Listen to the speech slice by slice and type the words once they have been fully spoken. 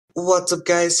What's up,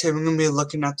 guys? Here we're going to be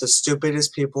looking at the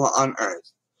stupidest people on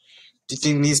earth. Do you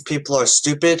think these people are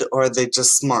stupid or are they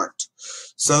just smart?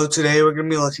 So today we're going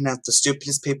to be looking at the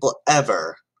stupidest people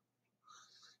ever.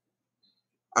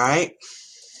 Alright?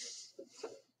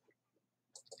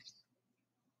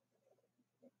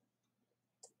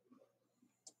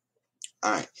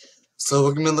 Alright. So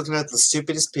we're going to be looking at the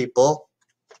stupidest people.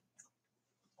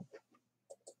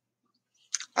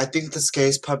 I think the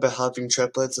scariest part about having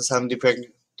triplets is having to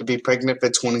be pregnant for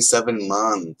 27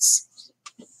 months.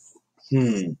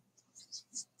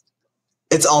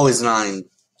 It's always 9.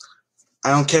 I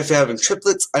don't care if you're having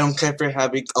triplets. I don't care if you're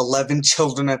having 11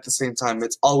 children at the same time.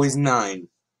 It's always 9.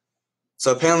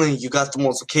 So apparently you got the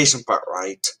multiplication part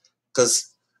right.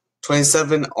 Because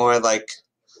 27 or like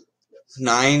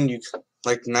 9,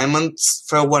 9 months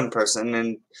for one person,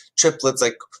 and triplets,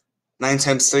 like 9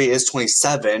 times 3 is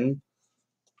 27.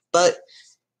 But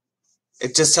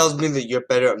it just tells me that you're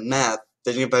better at math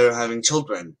than you're better at having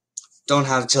children. Don't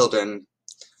have children.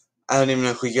 I don't even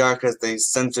know who you are because they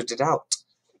censored it out.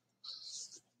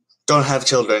 Don't have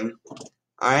children.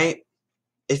 Alright?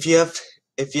 If you have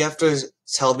to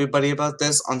tell everybody about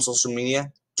this on social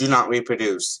media, do not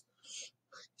reproduce.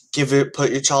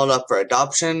 Put your child up for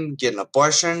adoption, get an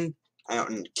abortion. I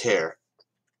don't care.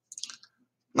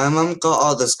 My mom got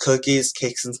all this cookies,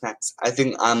 cakes, and snacks. I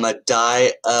think I'm a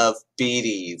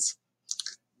diabetes.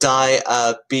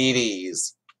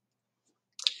 Diabetes.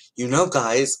 You know,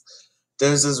 guys,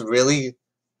 there's this really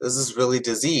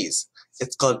disease.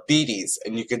 It's called beaties,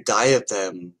 and you could die of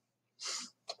them.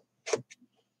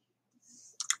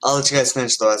 I'll let you guys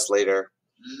finish the rest later.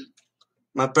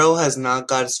 My bro has not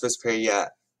got his first period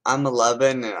yet. I'm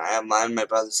 11 and I have mine. My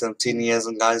brother's 17 years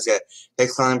and guys get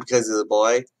takes long because he's a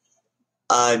boy.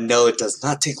 No, it does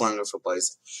not take longer for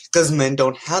boys. Because men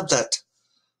don't have that.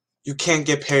 You can't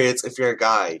get periods if you're a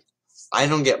guy. I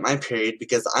don't get my period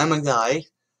because I'm a guy.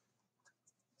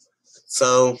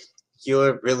 So,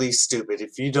 you're really stupid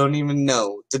if you don't even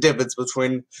know the difference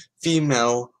between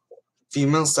female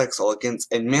sex organs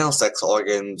and male sex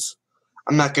organs.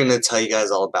 I'm not going to tell you guys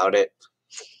all about it.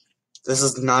 This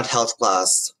is not health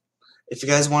class. If you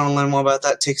guys want to learn more about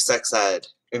that, take sex ed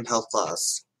in health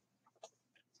class.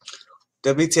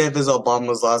 WTF is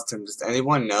Obama's last name? Does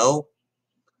anyone know?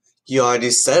 You already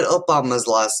said Obama's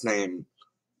last name.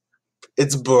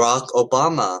 It's Barack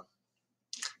Obama.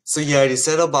 So you already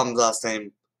said Obama's last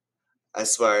name. I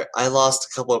swear, I lost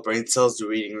a couple of brain cells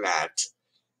reading that.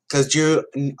 Because you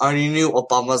already knew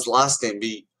Obama's last name.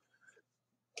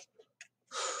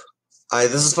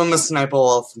 Alright, this is from a sniper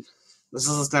wolf. This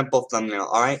is a sniper wolf thumbnail,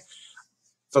 alright?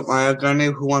 From Mariah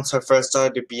Grande, who wants her first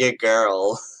daughter to be a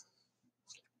girl.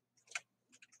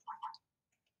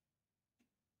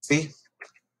 See?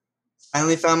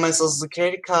 Finally found my social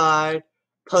security card.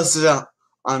 Posted it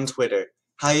on Twitter.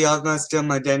 How y'all gonna steal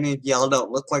my identity if y'all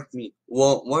don't look like me?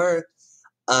 Won't work.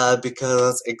 Because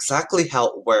that's exactly how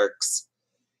it works.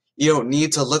 You don't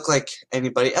need to look like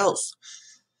anybody else.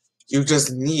 You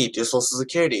just need your social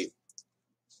security.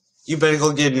 You better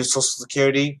go get a new social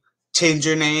security, change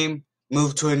your name,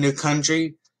 move to a new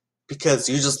country, because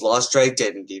you just lost your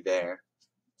identity there.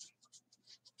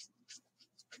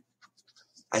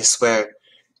 I swear,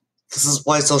 this is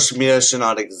why social media should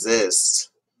not exist.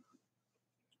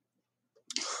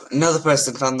 Another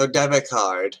person found their debit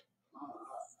card,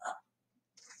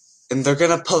 and they're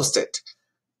gonna post it.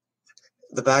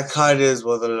 The back card is,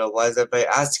 why is everybody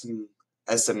asking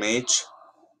SMH?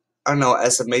 I don't know what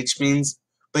SMH means,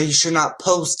 but you should not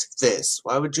post this.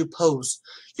 Why would you post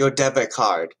your debit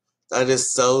card? That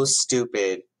is so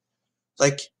stupid. It's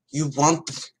like you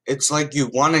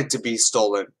want it to be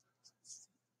stolen.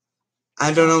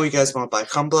 I don't know what you guys want to buy.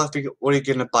 Comment below what are you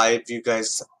gonna buy if you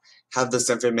guys have this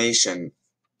information.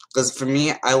 Because for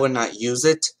me, I would not use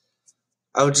it.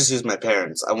 I would just use my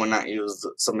parents. I would not use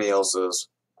somebody else's.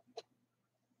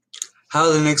 How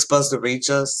are the Knicks supposed to reach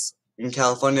us in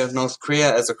California if North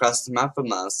Korea is across the map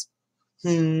from us?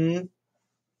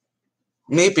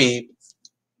 Maybe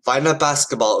find a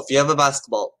basketball. If you have a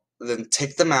basketball, then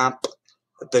take the map,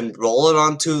 then roll it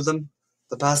onto the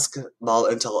basketball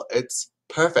until it's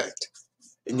perfect.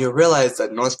 And you'll realize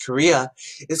that North Korea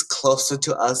is closer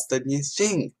to us than you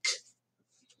think.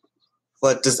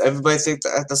 What, does everybody think the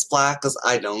Earth is flat? Because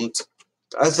I don't.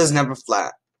 The Earth is never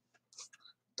flat.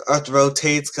 The Earth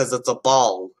rotates because it's a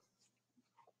ball.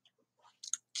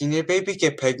 Can your baby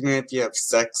get pregnant if you have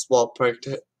sex while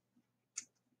pregnant?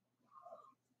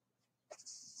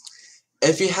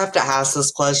 If you have to ask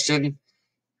this question,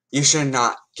 you should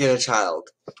not get a child.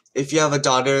 If you have a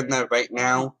daughter in there right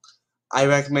now, I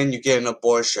recommend you get an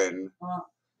abortion.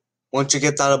 Once you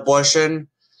get that abortion,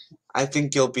 I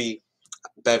think you'll be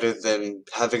better than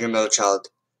having another child.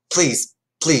 Please,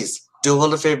 please, do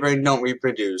hold a favor and don't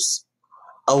reproduce.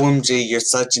 OMG, you're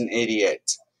such an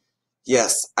idiot.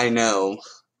 Yes, I know.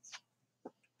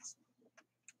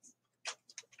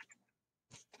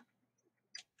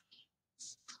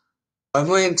 I'm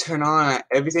going to turn on,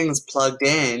 everything is plugged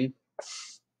in,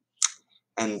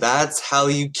 and that's how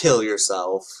you kill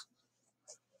yourself.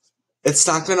 It's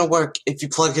not going to work if you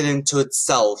plug it into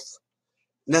itself.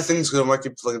 Nothing's going to work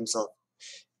if you plug it itself.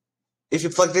 If you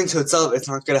plug it into itself, it's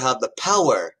not going to have the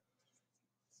power.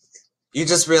 You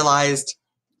just realized,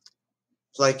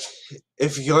 like,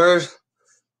 if you're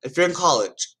in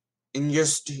college and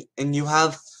you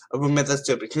have a roommate that's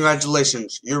stupid,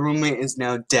 congratulations, your roommate is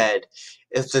now dead.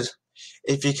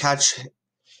 If you catch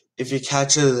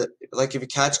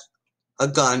a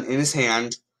gun in his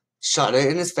hand, shot it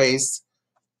in his face,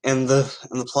 and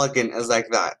the plug-in is like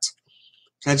that.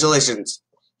 Congratulations,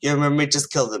 your roommate just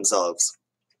killed themselves.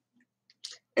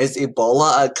 Is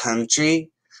Ebola a country?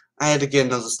 I had to get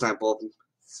another sample.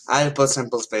 I had to put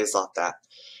samples based off that.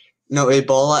 No,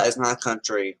 Ebola is not a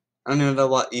country. I don't even know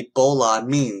what Ebola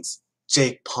means.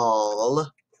 Jake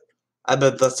Paul. I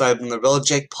bet that's not even the real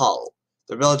Jake Paul.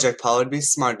 The real Jake Paul would be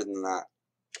smarter than that.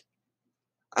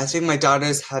 I think my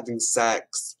daughter's having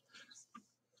sex.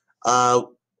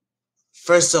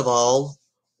 First of all,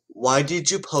 why did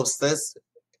you post this?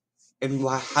 And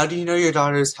how do you know your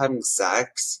daughter's having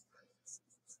sex?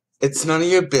 It's none of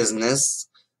your business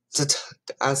to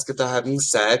ask if they're having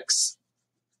sex.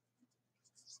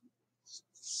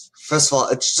 First of all,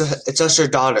 it's just your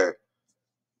daughter.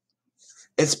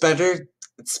 It's better.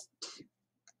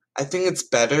 I think it's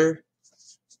better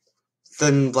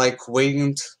than like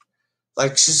waiting.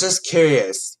 Like she's just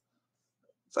curious.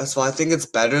 First of all, I think it's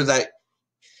better that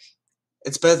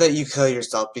you kill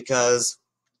yourself because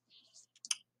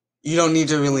you don't need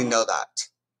to really know that.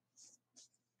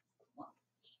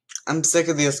 I'm sick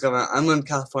of the US government. I'm in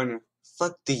California.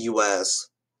 Fuck the US.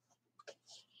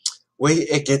 Wait,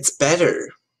 it gets better.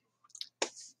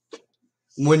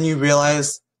 When you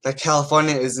realize that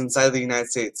California is inside the United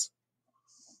States.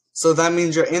 So that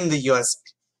means you're in the US.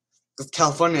 Because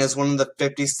California is one of the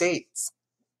 50 states.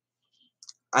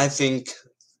 I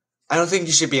don't think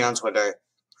you should be on Twitter.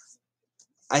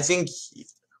 I think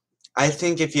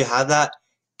if you have that,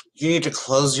 you need to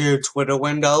close your Twitter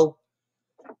window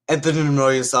and then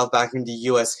enroll yourself back into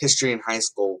US history in high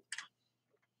school.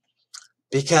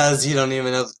 Because you don't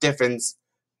even know the difference.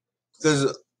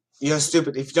 Because you're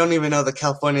stupid if you don't even know that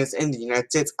California is in the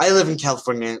United States. I live in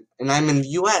California and I'm in the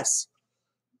US.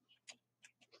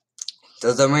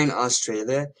 Does it rain in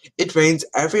Australia? It rains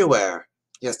everywhere.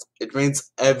 Yes, it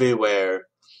rains everywhere.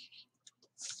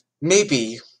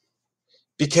 Maybe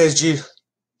because you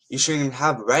shouldn't even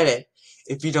have Reddit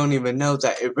if you don't even know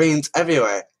that it rains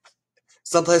everywhere.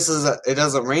 Some places it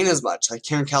doesn't rain as much, like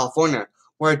here in California,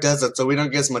 we're a desert, so we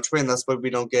don't get as much rain. That's why we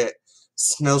don't get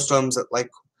snowstorms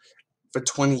for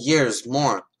 20 years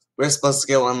more. We were supposed to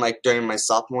get one during my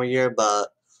sophomore year, but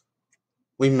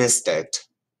we missed it.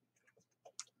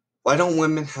 Why don't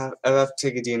women ever have to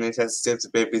take a DNA test to see if the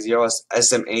baby's yours?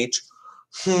 SMH?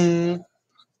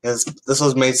 Yes, this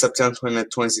was made September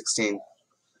 20th, 2016.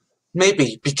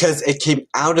 Maybe, because it came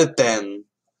out of them.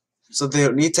 So they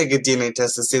don't need to take a DNA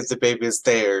test to see if the baby is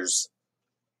theirs.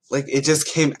 It just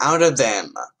came out of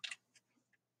them.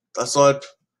 That's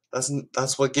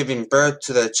what giving birth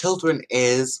to their children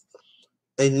is.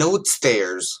 They know it's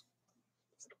theirs.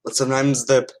 But sometimes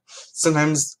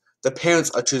the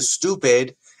parents are too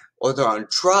stupid or they're on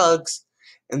drugs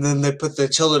and then they put their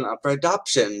children up for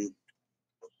adoption.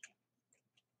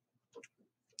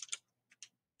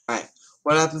 Alright.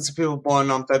 What happens to people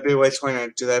born on February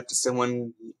 29th? Do they have to stay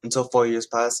one until 4 years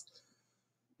pass?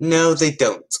 No, they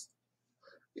don't.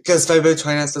 Because February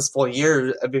 29th is 4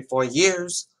 years, every 4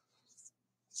 years.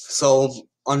 So,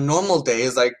 on normal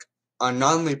days, on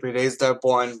non-Leap days, they're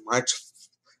born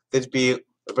their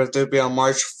birthday would be on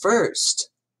March 1st.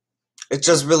 It's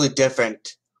just really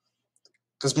different.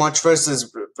 Because March 1st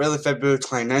is really February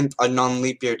 29th on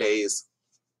non-leap year days.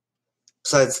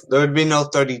 Besides, there would be no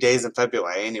 30 days in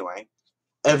February anyway.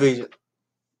 On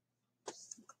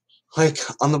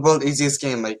the world's easiest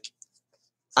game,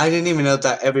 I didn't even know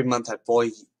that every month had 4.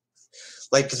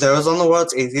 There was on the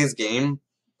world's easiest game,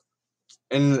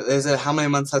 and they said how many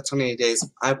months have 28 days.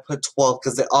 I put 12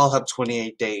 because they all have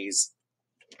 28 days.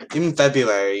 Even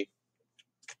February.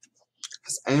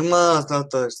 Does anyone else know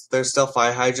there's still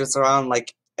fire hydrants around,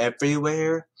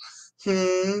 everywhere?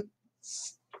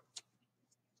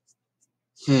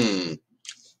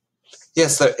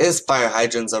 Yes, there is fire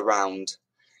hydrants around.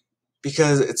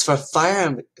 Because it's for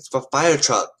fire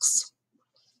trucks.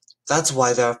 That's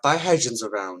why there are fire hydrants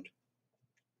around.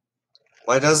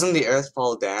 Why doesn't the Earth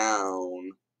fall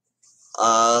down?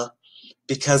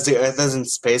 Because the Earth is in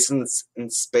space, and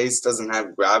space doesn't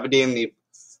have gravity, and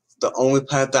the only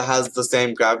planet that has the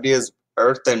same gravity as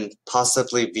Earth and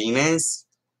possibly Venus.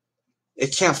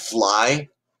 It can't fly.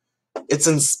 It's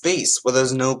in space where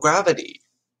there's no gravity.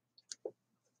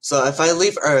 So if I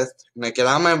leave Earth and I get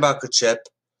on my rocket ship,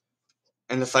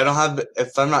 and if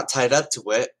I'm not tied up to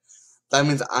it, that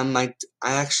means I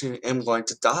actually am going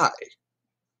to die.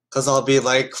 Because I'll be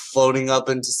like floating up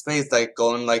into space, like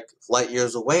going like light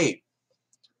years away.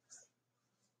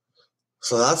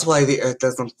 So that's why the Earth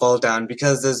doesn't fall down,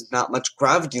 because there's not much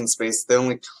gravity in space. The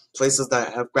only places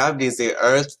that have gravity is the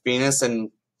Earth, Venus,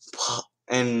 and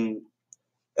the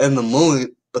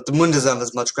Moon. But the Moon doesn't have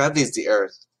as much gravity as the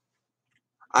Earth.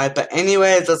 Alright, but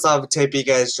anyways, that's all the tape you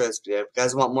guys just did. If you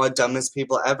guys want more dumbest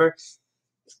people ever,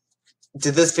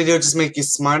 did this video just make you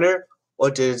smarter, or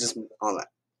did it just all that?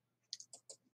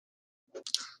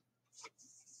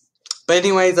 But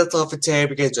anyways, that's all for today.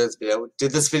 If you guys enjoyed this video,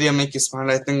 did this video make you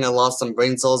smarter? I think I lost some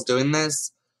brain cells doing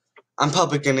this. I'm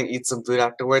probably gonna eat some food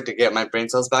afterward to get my brain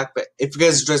cells back. But if you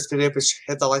guys enjoyed this video, please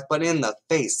hit the like button in the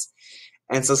face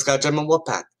and subscribe to my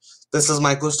Wolfpack. This is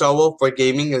Michael Star Wolf, where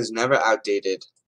gaming is never outdated.